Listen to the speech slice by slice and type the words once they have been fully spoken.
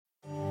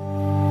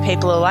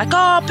people are like,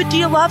 oh, but do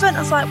you love it? And I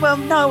was like, well,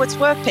 no, it's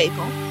work,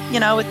 people. You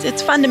know,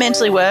 it's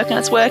fundamentally work, and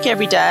it's work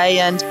every day,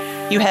 and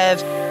you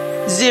have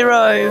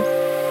zero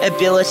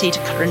ability to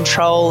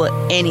control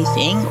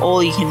anything.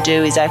 All you can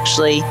do is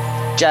actually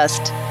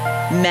just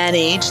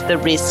manage the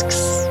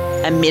risks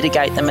and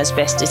mitigate them as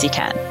best as you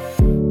can.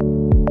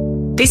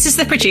 This is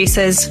The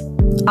Producers.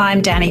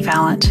 I'm Danny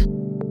Vallant.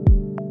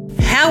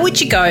 How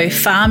would you go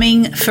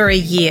farming for a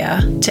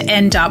year to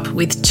end up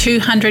with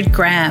 200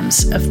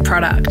 grams of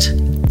product?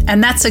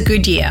 And that's a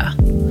good year.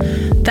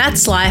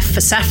 That's life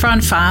for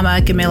saffron farmer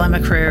Gamilla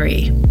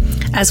McCreary.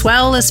 As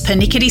well as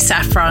pernickety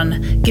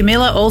saffron,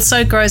 Gamilla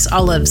also grows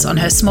olives on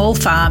her small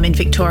farm in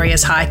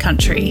Victoria's high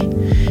country.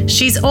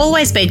 She's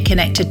always been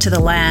connected to the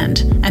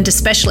land, and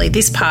especially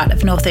this part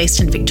of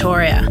northeastern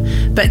Victoria,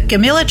 but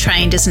Gamilla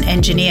trained as an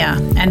engineer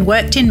and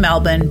worked in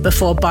Melbourne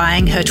before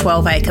buying her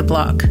 12-acre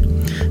block.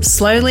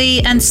 Slowly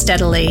and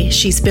steadily,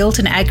 she's built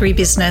an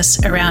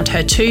agribusiness around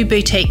her 2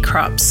 boutique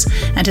crops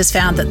and has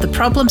found that the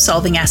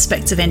problem-solving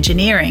aspects of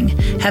engineering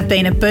have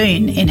been a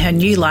boon in her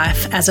new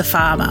life as a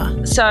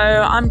farmer. So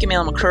I'm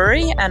Gamilla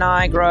McCreary, and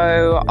I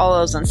grow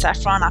olives and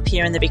saffron up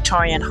here in the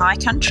Victorian high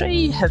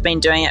country. Have been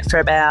doing it for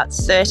about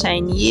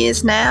 13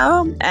 years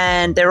now,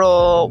 and they're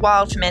all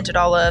wild fermented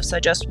olives, so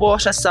just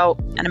water, salt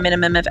and a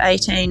minimum of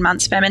 18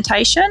 months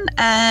fermentation,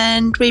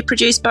 and we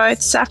produce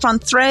both saffron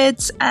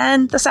threads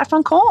and the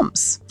saffron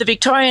corms. The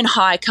Victorian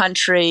high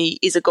country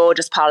is a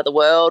gorgeous part of the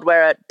world.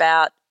 We're at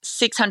about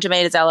 600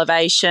 metres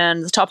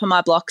elevation. The top of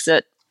my block's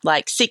at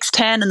like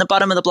 610 and the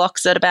bottom of the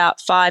block's at about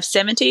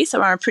 570, so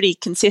we're on a pretty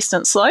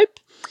consistent slope.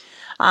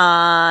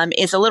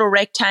 It's a little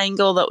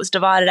rectangle that was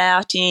divided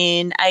out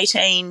in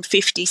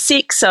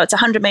 1856, so it's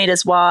 100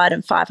 metres wide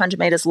and 500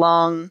 metres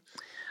long.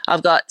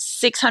 I've got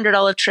 600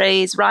 olive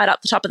trees right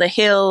up the top of the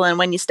hill, and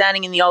when you're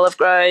standing in the olive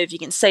grove, you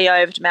can see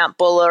over to Mount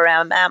Buller,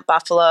 around Mount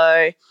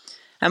Buffalo,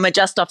 and we're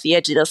just off the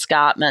edge of the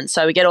escarpment.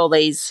 So we get all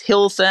these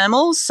hill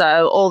thermals,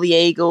 so all the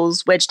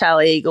eagles, wedge-tail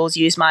eagles,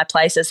 use my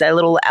place as their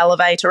little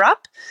elevator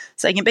up.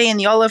 So you can be in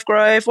the olive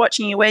grove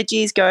watching your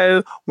wedgies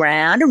go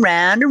round and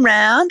round and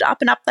round,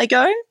 up and up they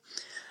go.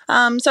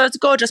 So it's a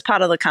gorgeous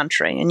part of the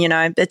country, and, you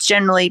know, it's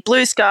generally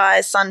blue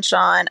skies,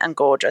 sunshine and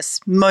gorgeous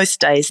most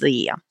days of the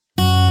year.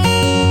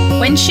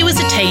 When she was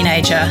a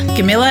teenager,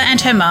 Gamilla and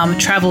her mum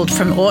travelled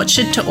from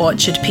orchard to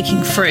orchard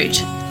picking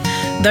fruit.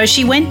 Though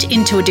she went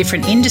into a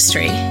different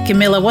industry,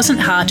 Gamilla wasn't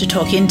hard to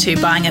talk into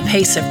buying a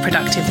piece of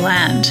productive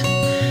land.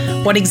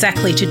 What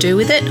exactly to do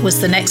with it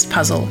was the next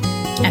puzzle,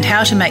 and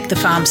how to make the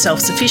farm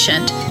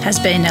self-sufficient has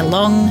been a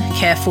long,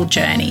 careful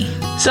journey.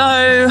 So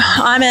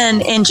I'm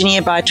an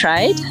engineer by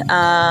trade,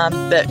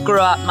 but grew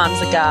up,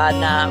 mum's a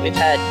gardener. We've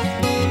had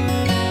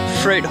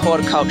fruit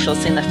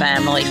horticulturalists in the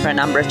family for a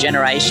number of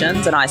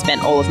generations, and I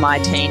spent all of my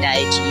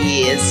teenage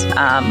years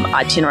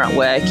itinerant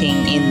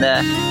working in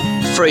the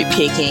fruit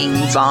picking,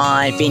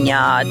 vine,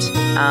 vineyard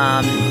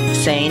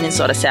scene in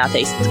sort of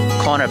southeast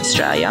corner of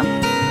Australia.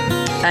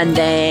 And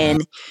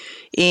then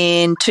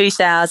in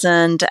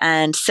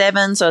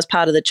 2007, so as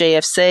part of the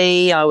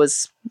GFC, I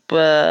was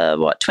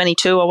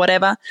 22 or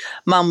whatever.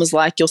 Mum was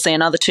like, you'll see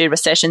another 2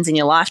 recessions in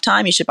your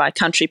lifetime. You should buy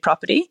country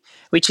property,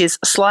 which is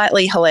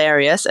slightly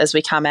hilarious as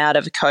we come out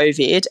of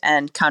COVID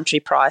and country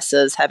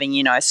prices having,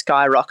 you know,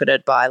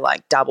 skyrocketed by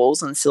like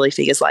doubles and silly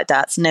figures like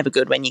that. It's never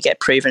good when you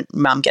get proven,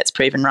 mum gets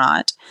proven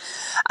right.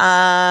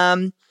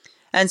 And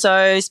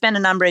so spent a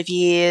number of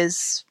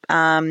years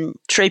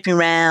trooping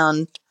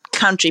around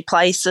country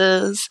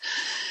places.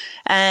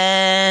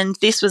 And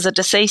this was a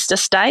deceased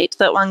estate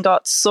that one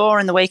got saw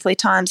in the Weekly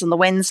Times on the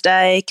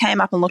Wednesday,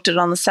 came up and looked at it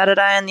on the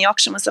Saturday, and the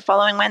auction was the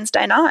following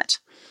Wednesday night.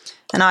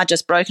 And I'd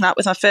just broken up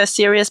with my first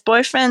serious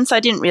boyfriend, so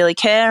I didn't really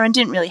care and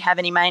didn't really have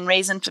any main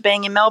reason for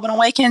being in Melbourne on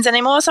weekends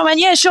anymore. So I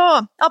went, yeah,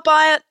 sure, I'll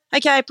buy it.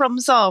 Okay,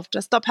 problem solved. I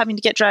stopped having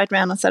to get dragged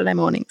around on Saturday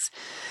mornings.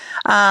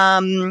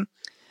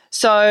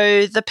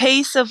 So the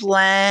piece of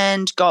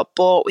land got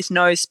bought with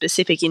no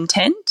specific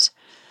intent,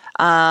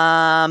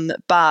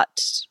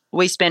 but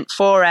we spent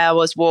 4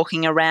 hours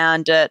walking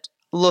around it,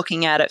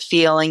 looking at it,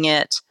 feeling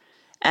it,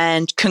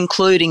 and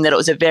concluding that it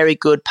was a very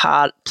good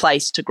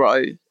place to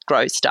grow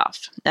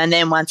stuff. And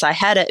then once I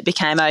had it, it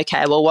became,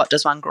 okay, well, what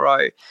does one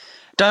grow?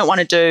 Don't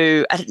want to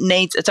do,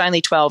 it's only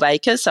 12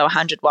 acres, so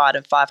 100 wide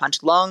and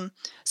 500 long.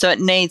 So it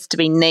needs to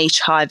be niche,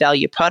 high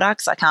value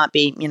products. I can't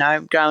be, you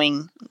know,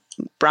 growing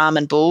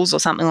Brahman bulls or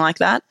something like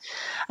that.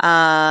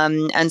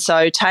 And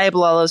so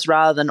table olives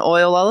rather than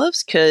oil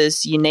olives,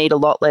 because you need a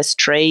lot less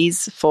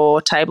trees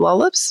for table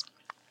olives.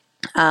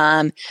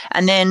 And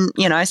then,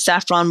 you know,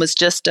 saffron was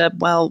just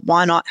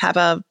why not have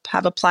a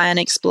play and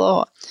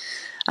explore?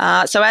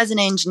 So as an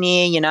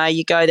engineer, you know,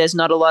 you go, there's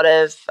not a lot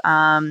of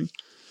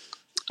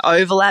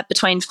overlap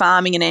between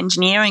farming and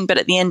engineering, but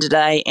at the end of the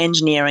day,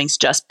 engineering's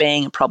just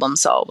being a problem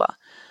solver.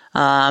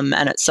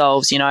 And it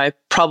solves, you know,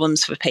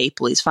 problems for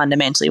people is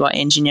fundamentally what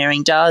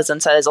engineering does.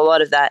 And so there's a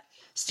lot of that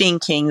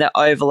thinking that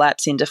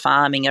overlaps into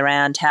farming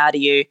around how do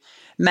you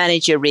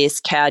manage your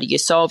risk, how do you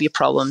solve your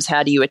problems,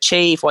 how do you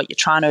achieve what you're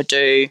trying to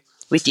do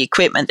with the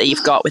equipment that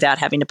you've got without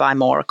having to buy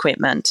more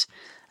equipment.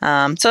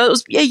 So it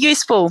was a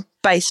useful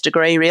base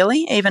degree,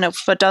 really, even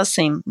if it does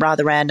seem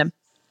rather random.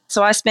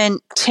 So I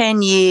spent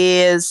 10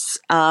 years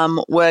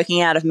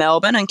working out of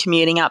Melbourne and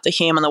commuting up the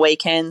Hume on the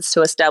weekends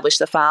to establish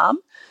the farm.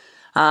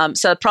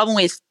 So the problem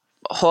with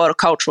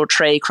horticultural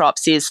tree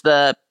crops is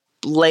the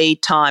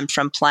lead time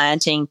from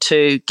planting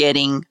to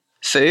getting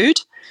food.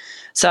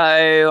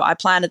 So I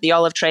planted the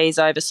olive trees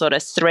over sort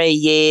of 3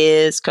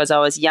 years because I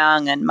was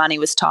young and money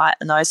was tight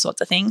and those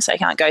sorts of things. So you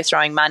can't go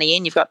throwing money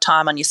in. You've got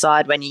time on your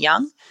side when you're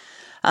young.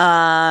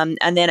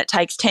 And then it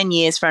takes 10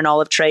 years for an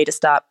olive tree to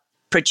start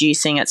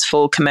producing its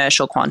full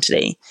commercial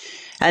quantity.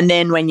 And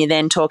then when you're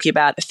then talking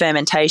about the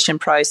fermentation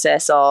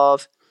process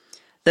of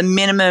the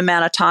minimum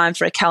amount of time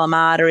for a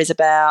Kalamata is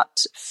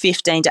about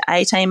 15 to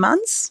 18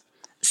 months.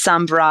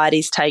 Some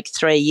varieties take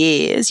 3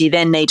 years. You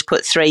then need to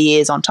put 3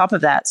 years on top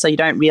of that, so you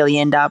don't really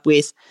end up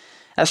with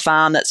a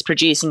farm that's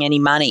producing any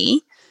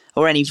money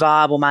or any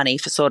viable money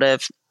for sort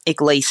of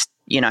at least,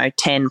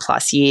 10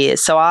 plus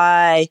years. So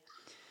I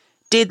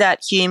did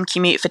that Hume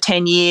commute for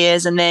 10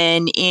 years, and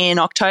then in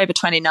October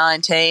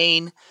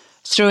 2019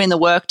 threw in the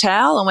work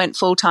towel and went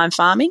full-time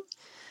farming,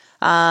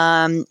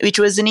 which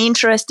was an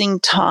interesting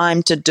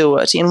time to do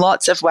it. In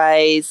lots of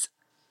ways,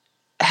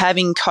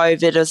 having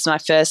COVID as my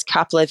first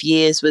couple of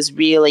years was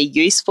really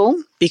useful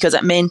because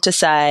it meant to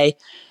say,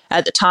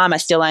 at the time I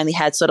still only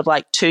had sort of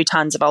like 2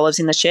 tons of olives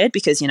in the shed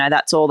because,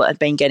 that's all that had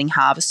been getting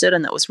harvested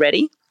and that was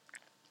ready.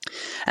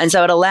 And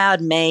so it allowed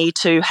me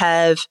to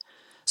have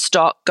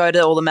stock, go to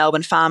all the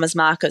Melbourne farmers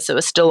markets that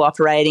were still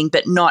operating,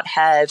 but not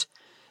have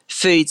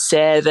food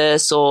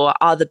service or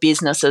other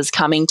businesses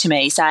coming to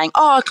me saying,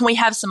 oh, can we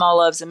have some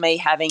olives? And me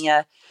having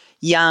a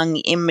young,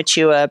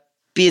 immature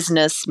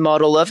business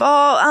model of,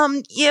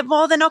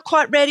 they're not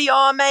quite ready,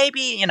 or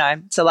maybe,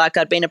 So like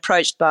I'd been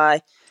approached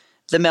by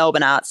the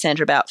Melbourne Arts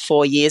Centre about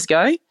 4 years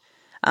ago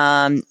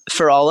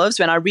for olives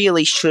when I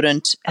really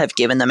shouldn't have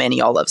given them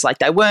any olives. Like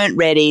they weren't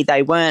ready,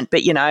 when,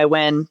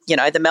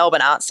 the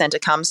Melbourne Arts Centre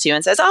comes to you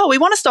and says, oh, we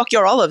want to stock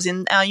your olives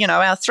in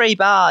our 3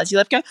 bars, you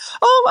left going,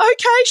 oh,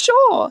 okay,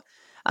 sure.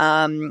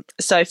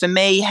 So for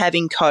me,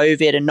 having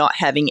COVID and not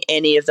having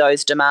any of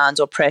those demands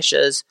or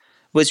pressures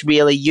was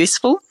really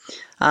useful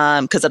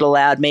because it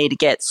allowed me to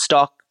get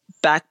stock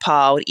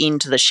backpiled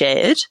into the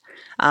shed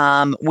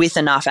with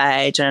enough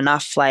age and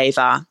enough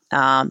flavour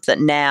that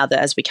now that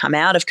as we come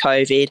out of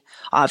COVID,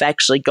 I've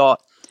actually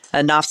got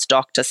enough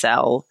stock to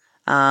sell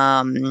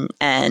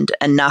and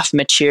enough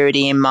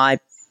maturity in my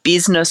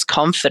business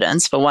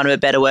confidence, for want of a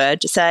better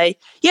word, to say,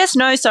 yes,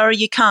 no, sorry,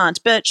 you can't,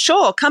 but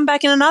sure, come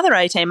back in another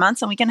 18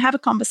 months and we can have a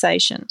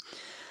conversation.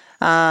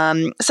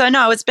 So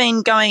no, it's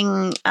been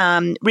going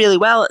really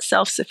well. It's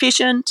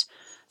self-sufficient.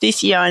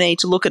 This year I need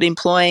to look at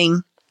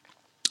employing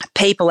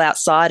people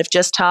outside of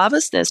just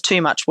harvest. There's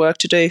too much work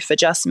to do for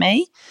just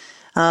me.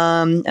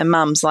 And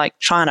Mum's like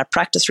trying to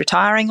practice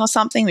retiring or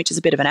something, which is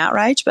a bit of an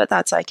outrage, but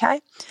that's okay.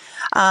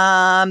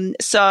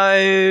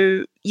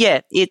 So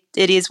yeah, it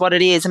is what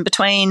it is. And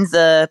between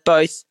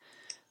both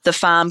the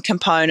farm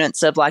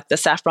components of like the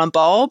saffron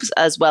bulbs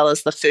as well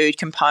as the food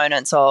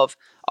components of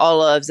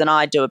olives, and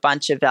I do a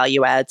bunch of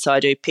value adds. So I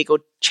do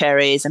pickled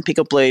cherries and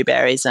pickled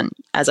blueberries and,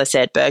 as I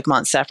said,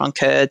 bergamot saffron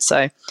curd.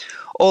 So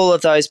all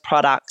of those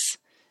products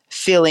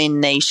fill in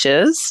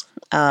niches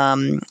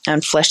and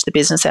flesh the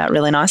business out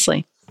really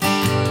nicely.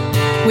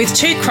 With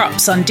 2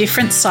 crops on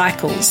different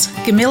cycles,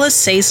 Gamilla's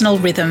seasonal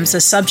rhythms are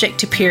subject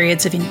to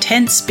periods of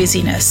intense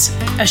busyness,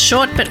 a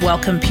short but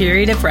welcome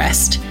period of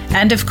rest,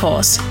 and of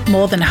course,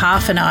 more than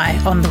half an eye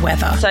on the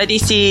weather. So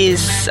this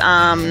is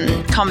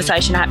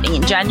conversation happening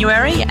in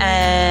January,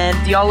 and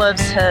the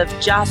olives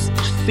have just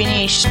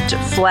finished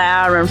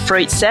flower and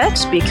fruit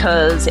set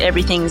because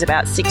everything's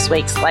about 6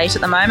 weeks late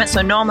at the moment.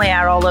 So normally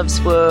our olives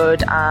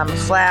would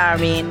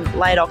flower in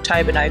late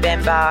October,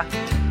 November.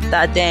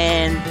 They'd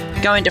then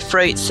go into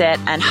fruit set,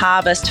 and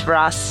harvest for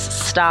us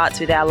starts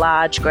with our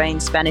large green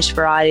Spanish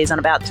varieties on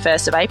about the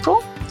 1st of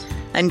April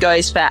and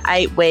goes for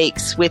 8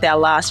 weeks, with our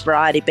last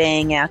variety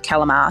being our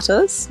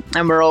Kalamatas.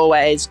 And we're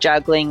always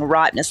juggling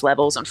ripeness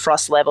levels and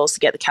frost levels to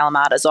get the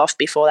Kalamatas off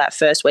before that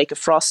first week of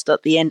frost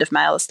at the end of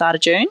May or the start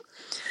of June.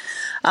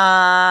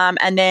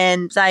 And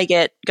then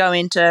they go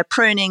into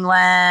pruning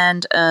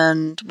land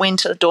and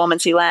winter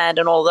dormancy land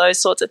and all those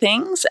sorts of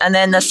things. And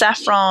then the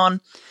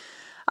saffron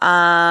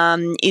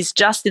is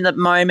just in the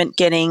moment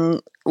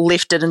getting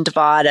lifted and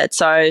divided.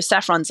 So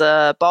saffron's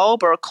a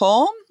bulb or a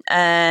corm,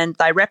 and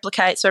they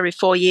replicate. So every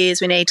 4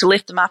 years we need to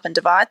lift them up and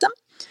divide them.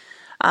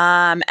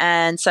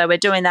 And so we're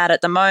doing that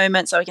at the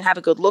moment so we can have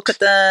a good look at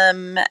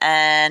them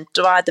and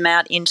divide them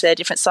out into their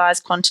different size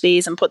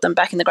quantities and put them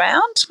back in the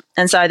ground.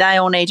 And so they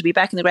all need to be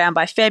back in the ground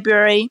by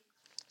February.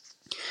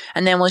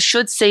 And then we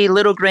should see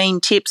little green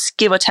tips,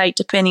 give or take,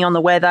 depending on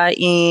the weather,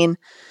 in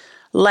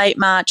late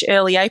March,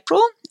 early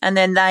April. And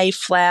then they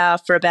flower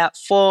for about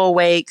 4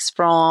 weeks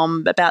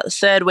from about the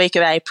 3rd week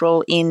of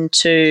April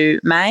into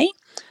May.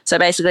 So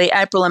basically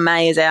April and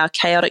May is our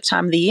chaotic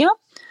time of the year.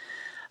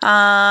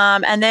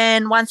 And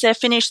then once they're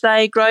finished,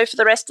 they grow for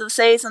the rest of the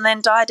season, then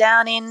die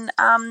down in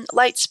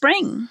late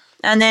spring.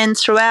 And then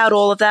throughout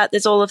all of that,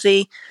 there's all of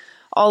the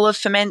olive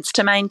ferments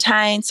to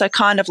maintain. So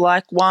kind of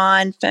like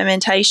wine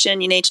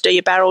fermentation, you need to do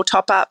your barrel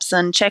top-ups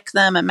and check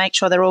them and make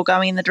sure they're all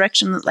going in the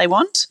direction that they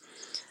want.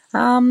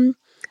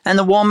 And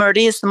the warmer it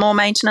is, the more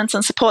maintenance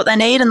and support they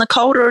need, and the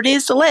colder it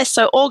is, the less.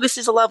 So August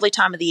is a lovely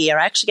time of the year.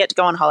 I actually get to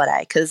go on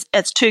holiday because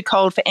it's too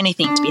cold for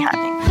anything to be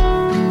happening.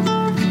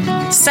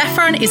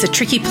 Saffron is a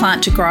tricky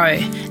plant to grow,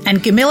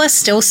 and Gamilla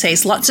still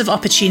sees lots of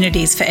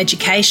opportunities for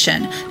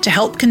education to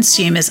help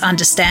consumers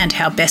understand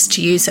how best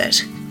to use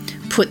it.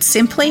 Put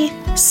simply,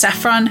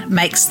 saffron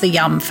makes the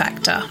yum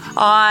factor.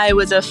 I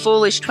was a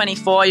foolish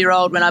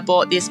 24-year-old when I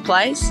bought this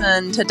place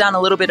and had done a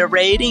little bit of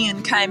reading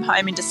and came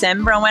home in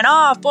December and went,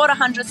 I've bought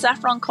 100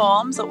 saffron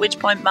corms, at which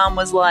point Mum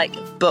was like,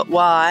 but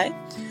why?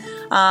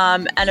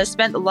 And I've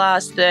spent the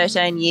last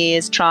 13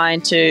 years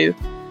trying to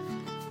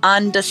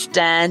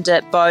understand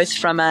it both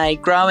from a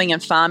growing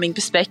and farming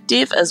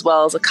perspective as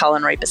well as a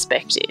culinary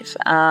perspective.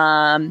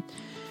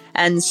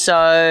 And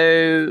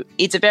so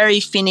it's a very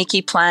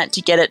finicky plant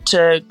to get it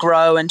to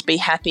grow and be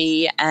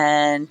happy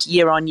and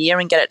year on year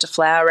and get it to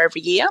flower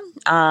every year.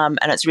 And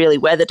it's really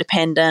weather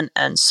dependent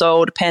and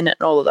soil dependent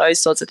and all of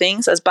those sorts of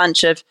things. There's a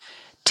bunch of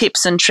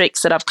tips and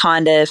tricks that I've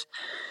kind of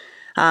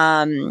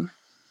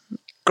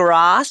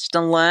grasped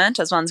and learnt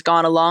as one's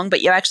gone along,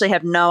 but you actually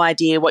have no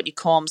idea what your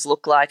corms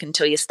look like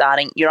until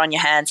you're on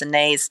your hands and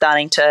knees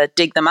starting to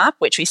dig them up,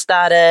 which we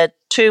started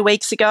 2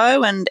 weeks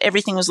ago, and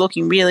everything was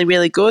looking really,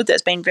 really good.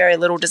 There's been very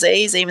little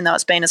disease, even though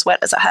it's been as wet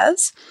as it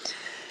has.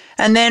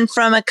 And then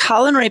from a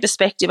culinary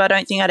perspective, I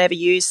don't think I'd ever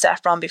used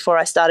saffron before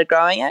I started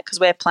growing it because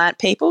we're plant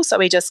people, so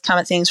we just come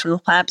at things from the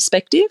plant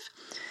perspective.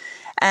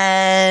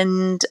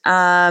 And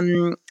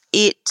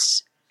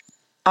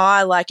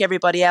I, like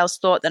everybody else,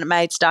 thought that it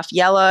made stuff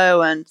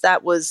yellow, and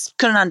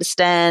couldn't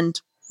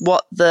understand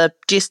what the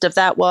gist of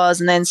that was,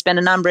 and then spent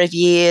a number of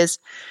years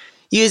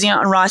using it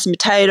on rice and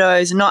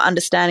potatoes and not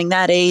understanding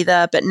that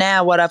either. But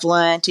now what I've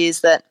learnt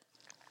is that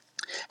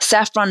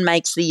saffron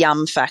makes the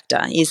yum factor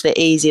is the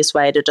easiest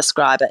way to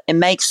describe it. It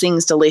makes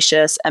things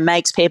delicious. It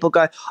makes people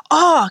go,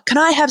 oh, can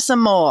I have some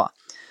more?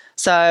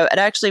 So it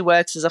actually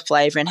works as a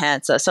flavour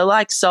enhancer. So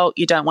like salt,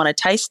 you don't want to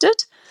taste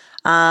it.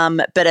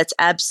 But its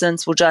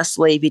absence will just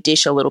leave your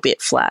dish a little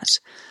bit flat.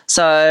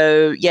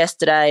 So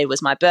yesterday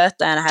was my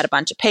birthday and I had a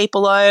bunch of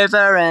people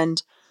over,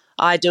 and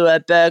I do a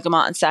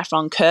bergamot and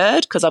saffron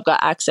curd because I've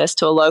got access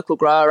to a local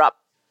grower up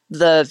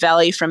the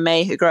valley from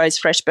me who grows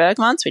fresh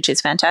bergamots, which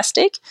is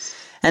fantastic.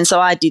 And so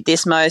I did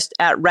this most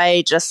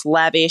outrageous,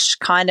 lavish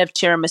kind of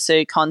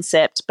tiramisu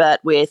concept,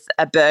 but with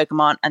a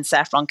bergamot and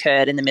saffron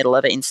curd in the middle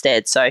of it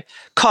instead. So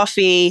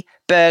coffee,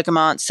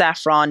 bergamot,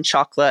 saffron,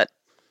 chocolate.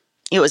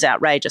 It was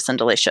outrageous and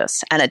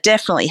delicious, and it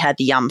definitely had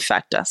the yum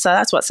factor. So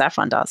that's what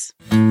saffron does.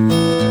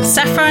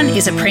 Saffron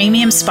is a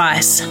premium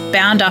spice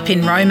bound up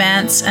in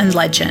romance and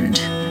legend,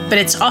 but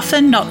it's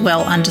often not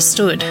well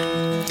understood.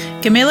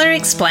 Gamilla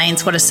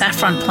explains what a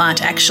saffron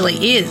plant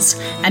actually is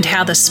and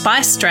how the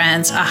spice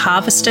strands are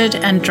harvested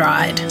and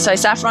dried. So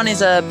saffron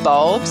is a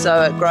bulb,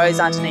 so it grows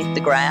underneath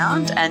the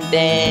ground and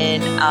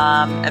then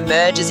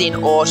emerges in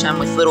autumn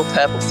with little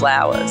purple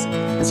flowers.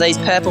 And so these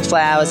purple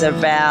flowers are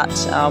about,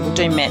 we'll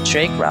do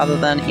metric rather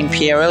than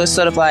imperial,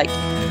 sort of like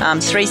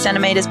 3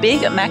 centimetres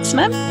big at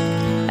maximum.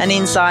 And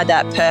inside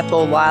that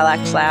purple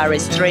lilac flower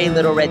is 3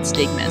 little red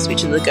stigmas,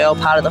 which is the girl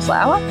part of the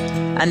flower.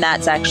 And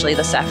that's actually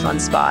the saffron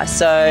spice.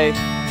 So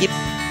you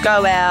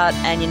go out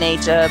and you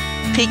need to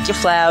pick your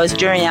flowers.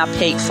 During our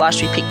peak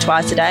flush, we pick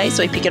twice a day.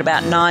 So we pick at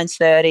about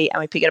 9:30 and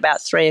we pick at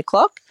about 3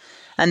 o'clock.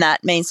 And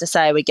that means to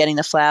say we're getting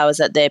the flowers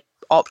at their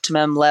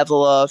optimum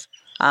level of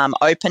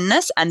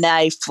openness, and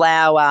they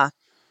flower.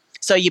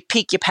 So you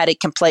pick your paddock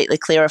completely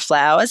clear of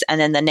flowers,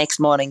 and then the next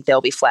morning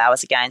there'll be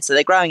flowers again. So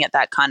they're growing at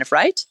that kind of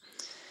rate.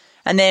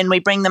 And then we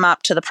bring them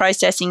up to the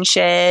processing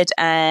shed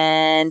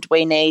and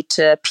we need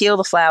to peel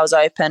the flowers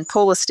open,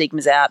 pull the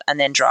stigmas out and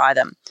then dry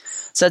them.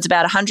 So it's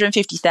about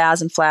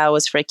 150,000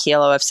 flowers for a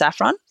kilo of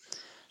saffron.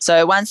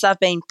 So once they've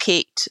been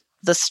picked,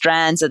 the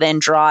strands are then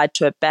dried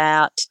to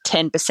about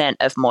 10%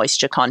 of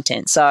moisture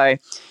content. So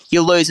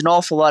you'll lose an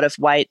awful lot of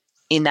weight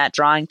in that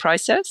drying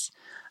process,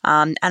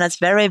 and it's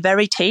very,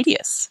 very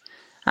tedious.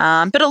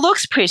 But it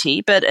looks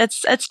pretty, but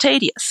it's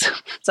tedious.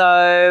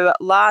 So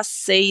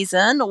last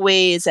season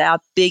was our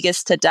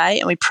biggest to date,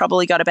 and we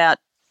probably got about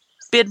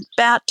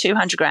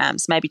 200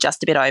 grams, maybe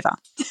just a bit over.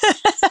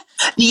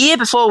 The year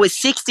before was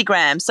 60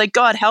 grams. So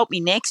God help me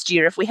next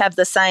year if we have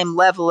the same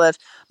level of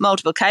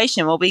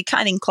multiplication, we'll be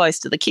cutting close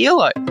to the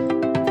kilo.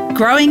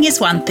 Growing is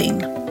one thing,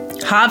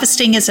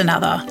 harvesting is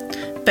another.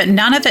 But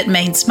none of it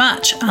means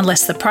much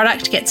unless the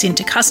product gets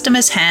into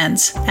customers'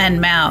 hands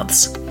and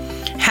mouths.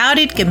 How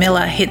did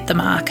Gamilla hit the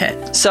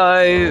market?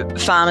 So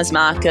farmers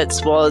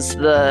markets was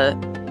the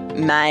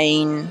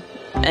main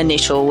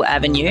initial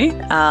avenue.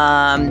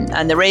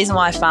 And the reason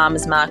why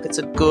farmers markets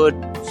are good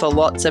for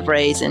lots of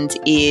reasons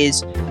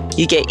is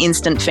you get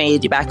instant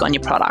feedback on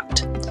your product.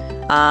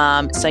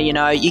 So,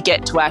 you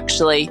get to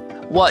actually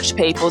watch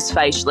people's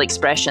facial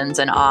expressions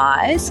and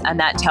eyes, and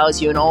that tells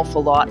you an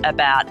awful lot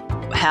about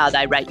how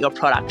they rate your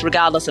product,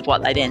 regardless of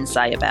what they then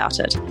say about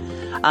it.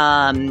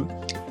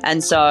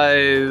 And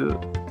so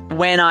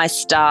when I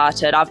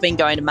started, I've been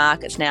going to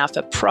markets now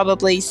for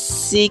probably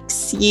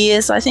 6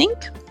 years, I think.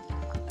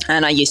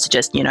 And I used to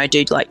just,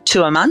 do like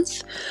 2 a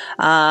month.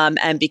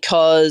 And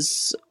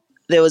because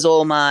there was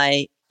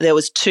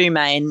 2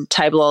 main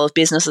table olive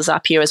businesses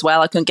up here as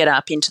well, I couldn't get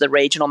up into the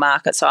regional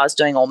market. So I was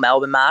doing all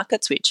Melbourne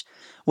markets, which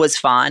was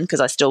fine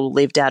because I still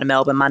lived out of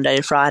Melbourne Monday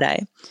to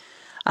Friday.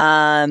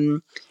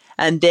 And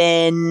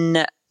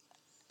then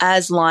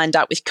as lined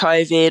up with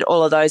COVID,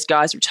 all of those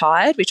guys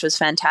retired, which was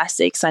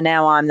fantastic. So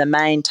now I'm the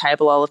main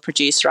table olive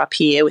producer up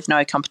here with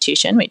no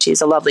competition, which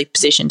is a lovely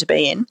position to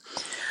be in.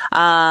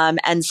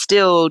 And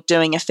still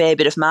doing a fair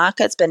bit of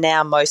markets, but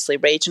now mostly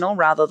regional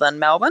rather than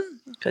Melbourne,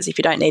 because if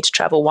you don't need to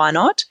travel, why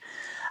not?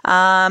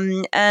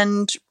 And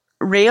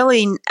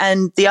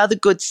the other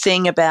good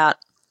thing about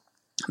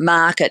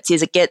markets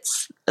is it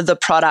gets the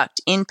product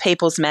in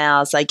people's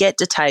mouths. They get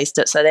to taste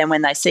it. So then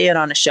when they see it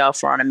on a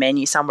shelf or on a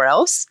menu somewhere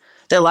else,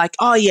 they're like,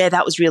 oh, yeah,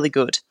 that was really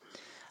good.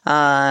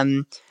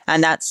 And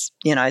that's,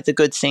 the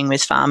good thing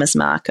with farmers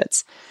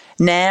markets.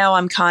 Now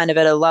I'm kind of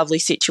at a lovely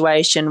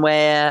situation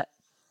where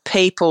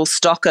people,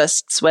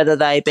 stockists, whether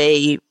they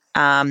be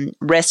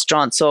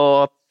restaurants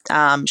or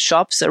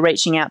shops, are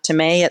reaching out to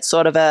me at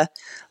sort of a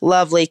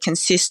lovely,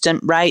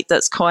 consistent rate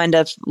that's kind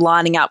of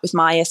lining up with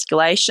my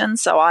escalation,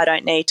 so I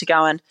don't need to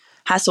go and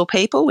hassle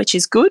people, which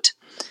is good.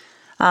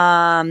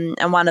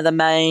 And one of the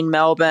main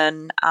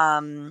Melbourne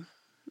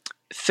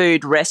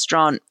food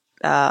restaurant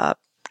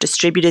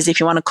distributors, if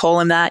you want to call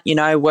them that,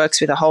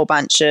 works with a whole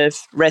bunch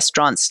of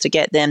restaurants to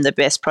get them the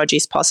best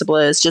produce possible,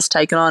 has just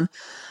taken on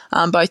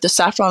both the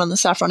saffron and the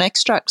saffron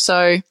extract.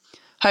 So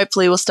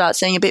hopefully we'll start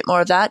seeing a bit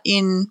more of that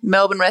in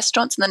Melbourne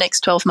restaurants in the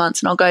next 12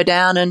 months, and I'll go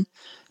down and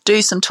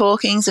do some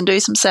talkings and do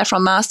some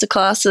saffron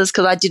masterclasses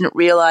because I didn't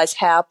realise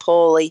how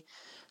poorly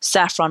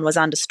saffron was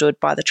understood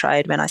by the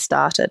trade when I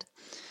started.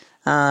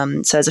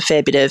 So there's a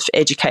fair bit of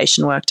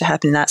education work to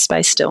happen in that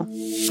space still.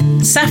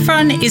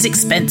 Saffron is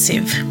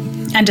expensive,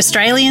 and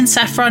Australian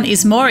saffron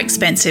is more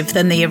expensive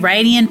than the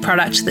Iranian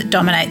product that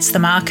dominates the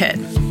market.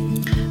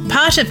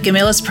 Part of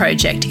Gamilla's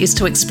project is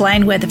to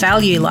explain where the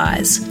value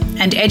lies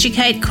and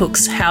educate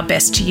cooks how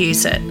best to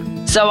use it.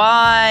 So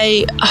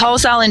I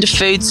wholesale into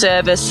food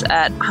service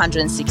at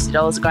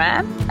 $160 a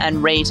gram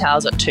and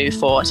retails at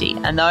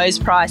 $240, and those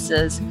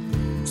prices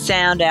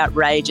sound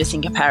outrageous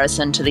in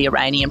comparison to the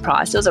Iranian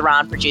prices.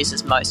 Iran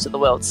produces most of the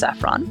world's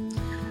saffron.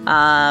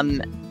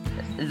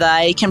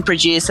 They can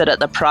produce it at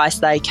the price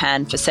they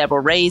can for several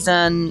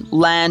reasons: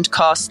 land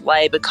cost,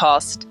 labour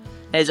cost.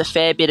 There's a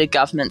fair bit of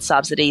government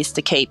subsidies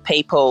to keep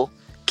people,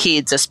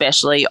 kids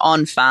especially,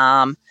 on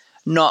farm,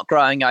 not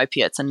growing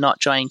opiates and not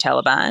joining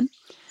Taliban.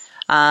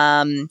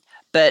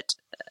 But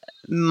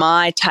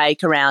my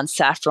take around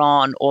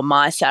saffron, or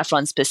my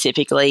saffron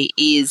specifically,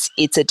 is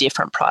it's a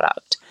different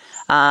product.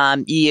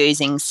 You're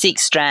using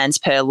 6 strands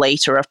per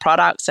litre of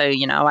product. So,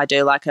 I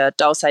do like a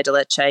dulce de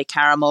leche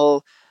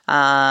caramel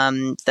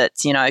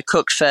that's,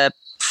 cooked for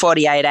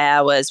 48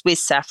 hours with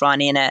saffron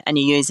in it, and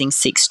you're using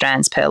 6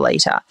 strands per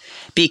litre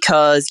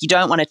because you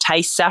don't want to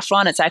taste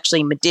saffron. It's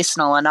actually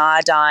medicinal and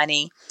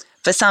iodine-y.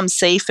 For some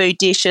seafood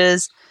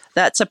dishes,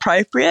 that's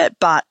appropriate,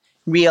 but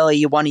really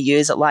you want to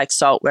use it like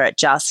salt, where it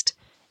just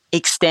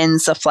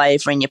extends the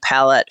flavour in your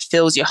palate,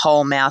 fills your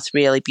whole mouth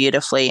really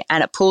beautifully,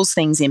 and it pulls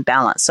things in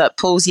balance. So it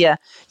pulls your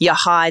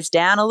highs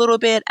down a little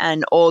bit,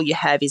 and all you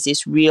have is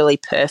this really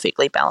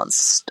perfectly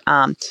balanced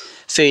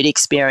food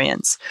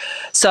experience.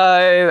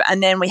 So,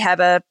 and then we have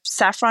a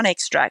saffron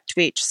extract,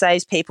 which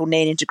saves people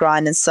needing to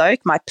grind and soak.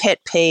 My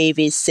pet peeve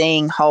is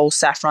seeing whole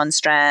saffron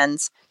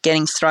strands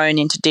getting thrown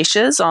into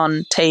dishes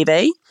on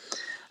TV.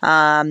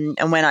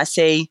 And when I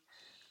see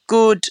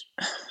good,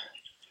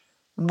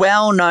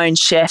 well-known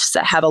chefs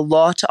that have a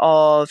lot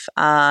of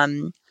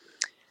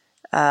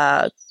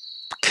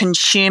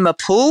consumer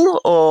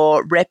pull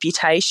or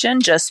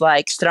reputation, just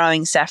like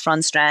throwing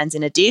saffron strands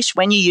in a dish,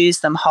 when you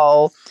use them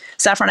whole,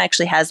 saffron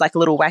actually has like a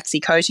little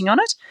waxy coating on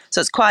it, so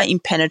it's quite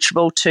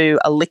impenetrable to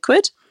a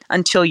liquid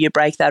until you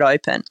break that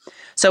open.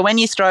 So when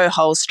you throw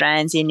whole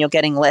strands in, you're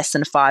getting less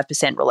than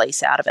 5%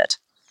 release out of it.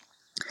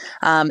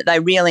 They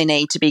really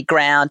need to be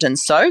ground and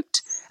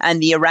soaked. And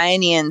the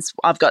Iranians,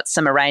 I've got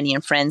some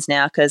Iranian friends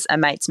now because a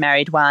mate's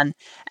married one,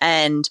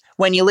 and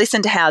when you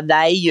listen to how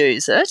they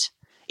use it,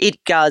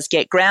 it does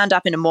get ground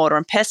up in a mortar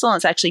and pestle, and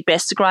it's actually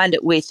best to grind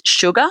it with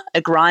sugar.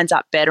 It grinds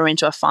up better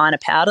into a finer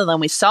powder than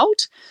with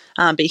salt,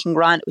 but you can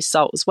grind it with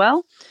salt as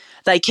well.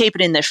 They keep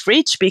it in the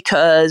fridge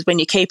because when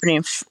you keep it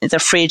in the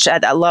fridge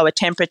at a lower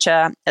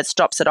temperature, it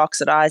stops it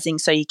oxidizing,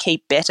 so you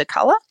keep better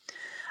colour.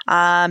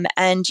 And,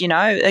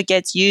 it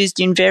gets used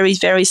in very,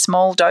 very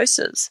small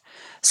doses.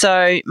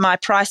 So my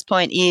price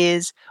point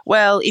is,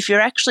 well, if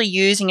you're actually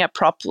using it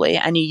properly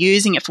and you're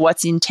using it for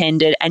what's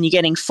intended and you're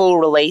getting full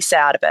release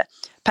out of it,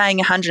 paying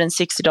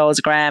 $160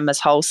 a gram as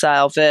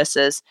wholesale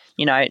versus,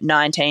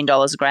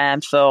 $19 a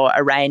gram for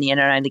Iranian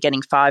and only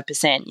getting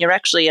 5%, you're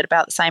actually at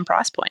about the same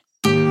price point.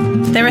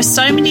 There are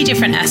so many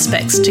different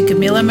aspects to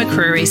Gamilla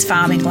McCrory's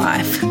farming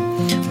life.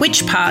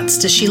 Which parts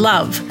does she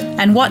love,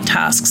 and what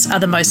tasks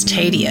are the most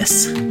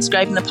tedious?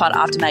 Scraping the pot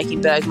after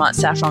making bergamot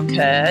saffron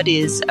curd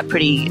is a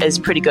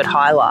pretty good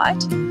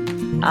highlight.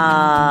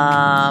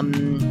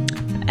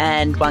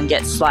 And one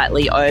gets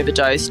slightly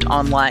overdosed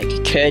on like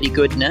curdy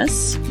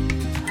goodness.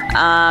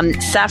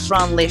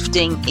 Saffron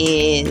lifting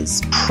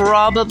is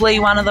probably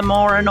one of the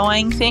more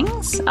annoying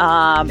things,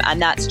 and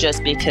that's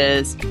just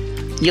because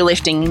you're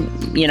lifting,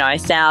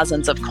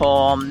 thousands of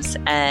corms,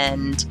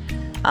 and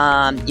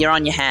you're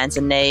on your hands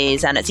and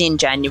knees, and it's in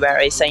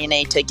January, so you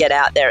need to get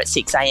out there at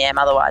 6 a.m,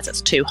 otherwise it's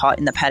too hot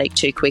in the paddock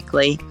too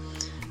quickly.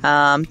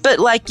 But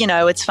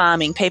it's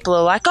farming. People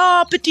are like,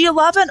 oh, but do you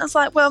love it? And it's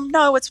like, well,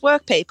 no, it's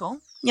work, people.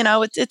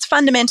 It's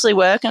fundamentally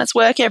work, and it's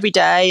work every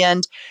day,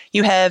 and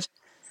you have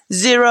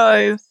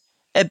zero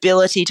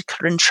ability to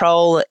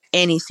control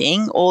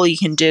anything. All you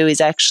can do is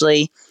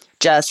actually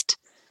just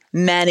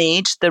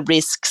manage the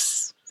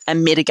risks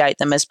and mitigate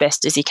them as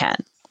best as you can.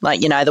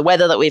 Like, the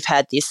weather that we've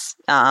had this,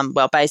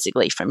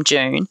 basically from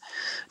June,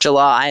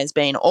 July, has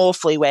been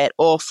awfully wet,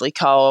 awfully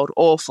cold,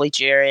 awfully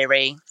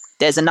dreary.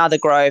 There's another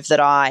grove that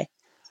I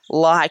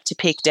like to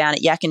pick down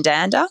at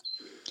Yakandanda,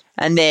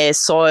 and their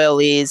soil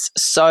is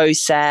so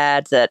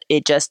sad that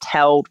it just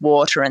held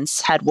water and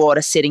had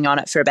water sitting on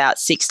it for about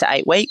 6 to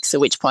 8 weeks, at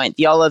which point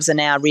the olives are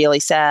now really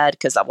sad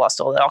because they've lost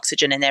all the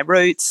oxygen in their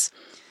roots.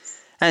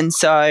 And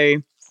so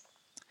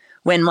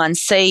when one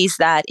sees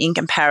that in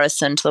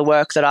comparison to the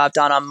work that I've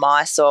done on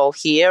my soil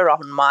here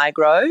on my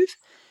grove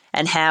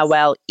and how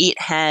well it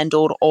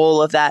handled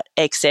all of that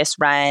excess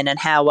rain and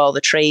how well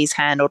the trees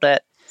handled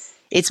it,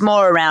 it's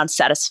more around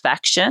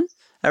satisfaction,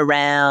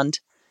 around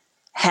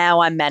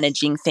how I'm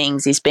managing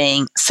things is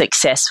being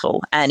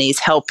successful and is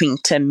helping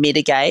to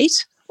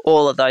mitigate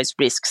all of those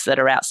risks that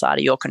are outside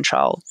of your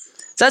control.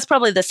 So that's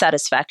probably the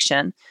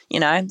satisfaction.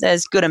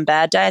 There's good and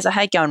bad days. I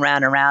hate going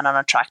round and round on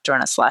a tractor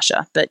and a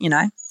slasher, but,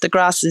 the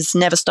grass is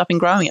never stopping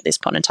growing at this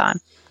point in time.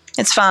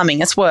 It's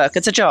farming, it's work,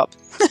 it's a job.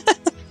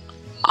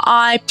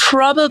 I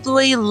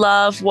probably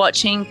love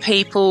watching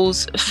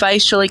people's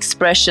facial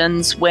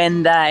expressions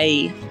when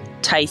they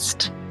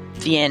taste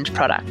the end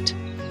product.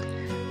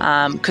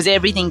 Because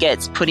everything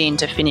gets put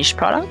into finished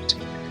product,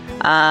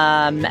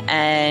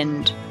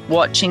 and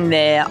watching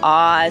their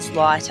eyes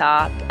light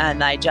up and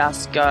they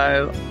just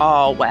go,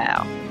 oh,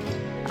 wow.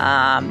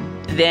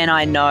 Then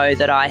I know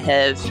that I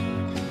have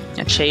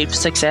achieved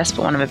success,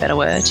 for want of a better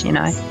word,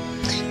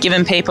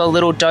 given people a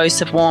little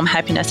dose of warm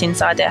happiness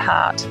inside their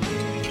heart.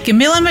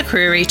 Camilla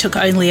McCreary took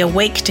only a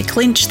week to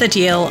clinch the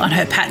deal on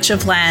her patch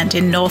of land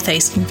in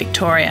northeastern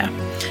Victoria.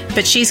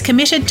 But she's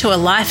committed to a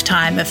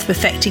lifetime of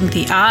perfecting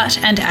the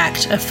art and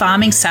act of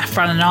farming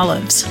saffron and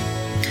olives.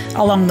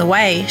 Along the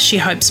way, she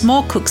hopes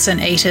more cooks and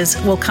eaters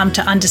will come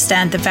to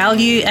understand the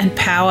value and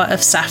power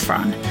of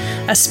saffron,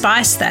 a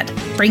spice that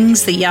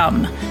brings the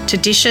yum to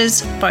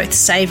dishes both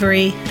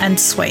savoury and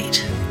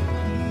sweet.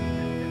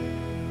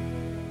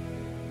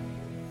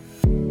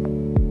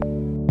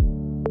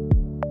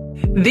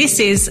 This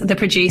is The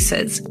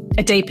Producers,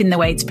 a Deep in the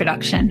Weeds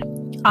production.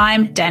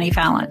 I'm Danny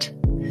Valent.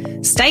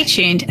 Stay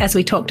tuned as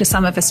we talk to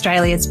some of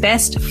Australia's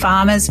best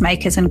farmers,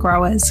 makers and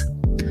growers.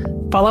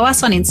 Follow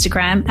us on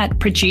Instagram at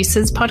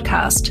Producers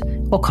Podcast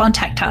or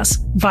contact us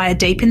via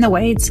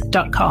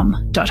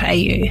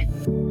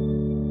deepintheweeds.com.au.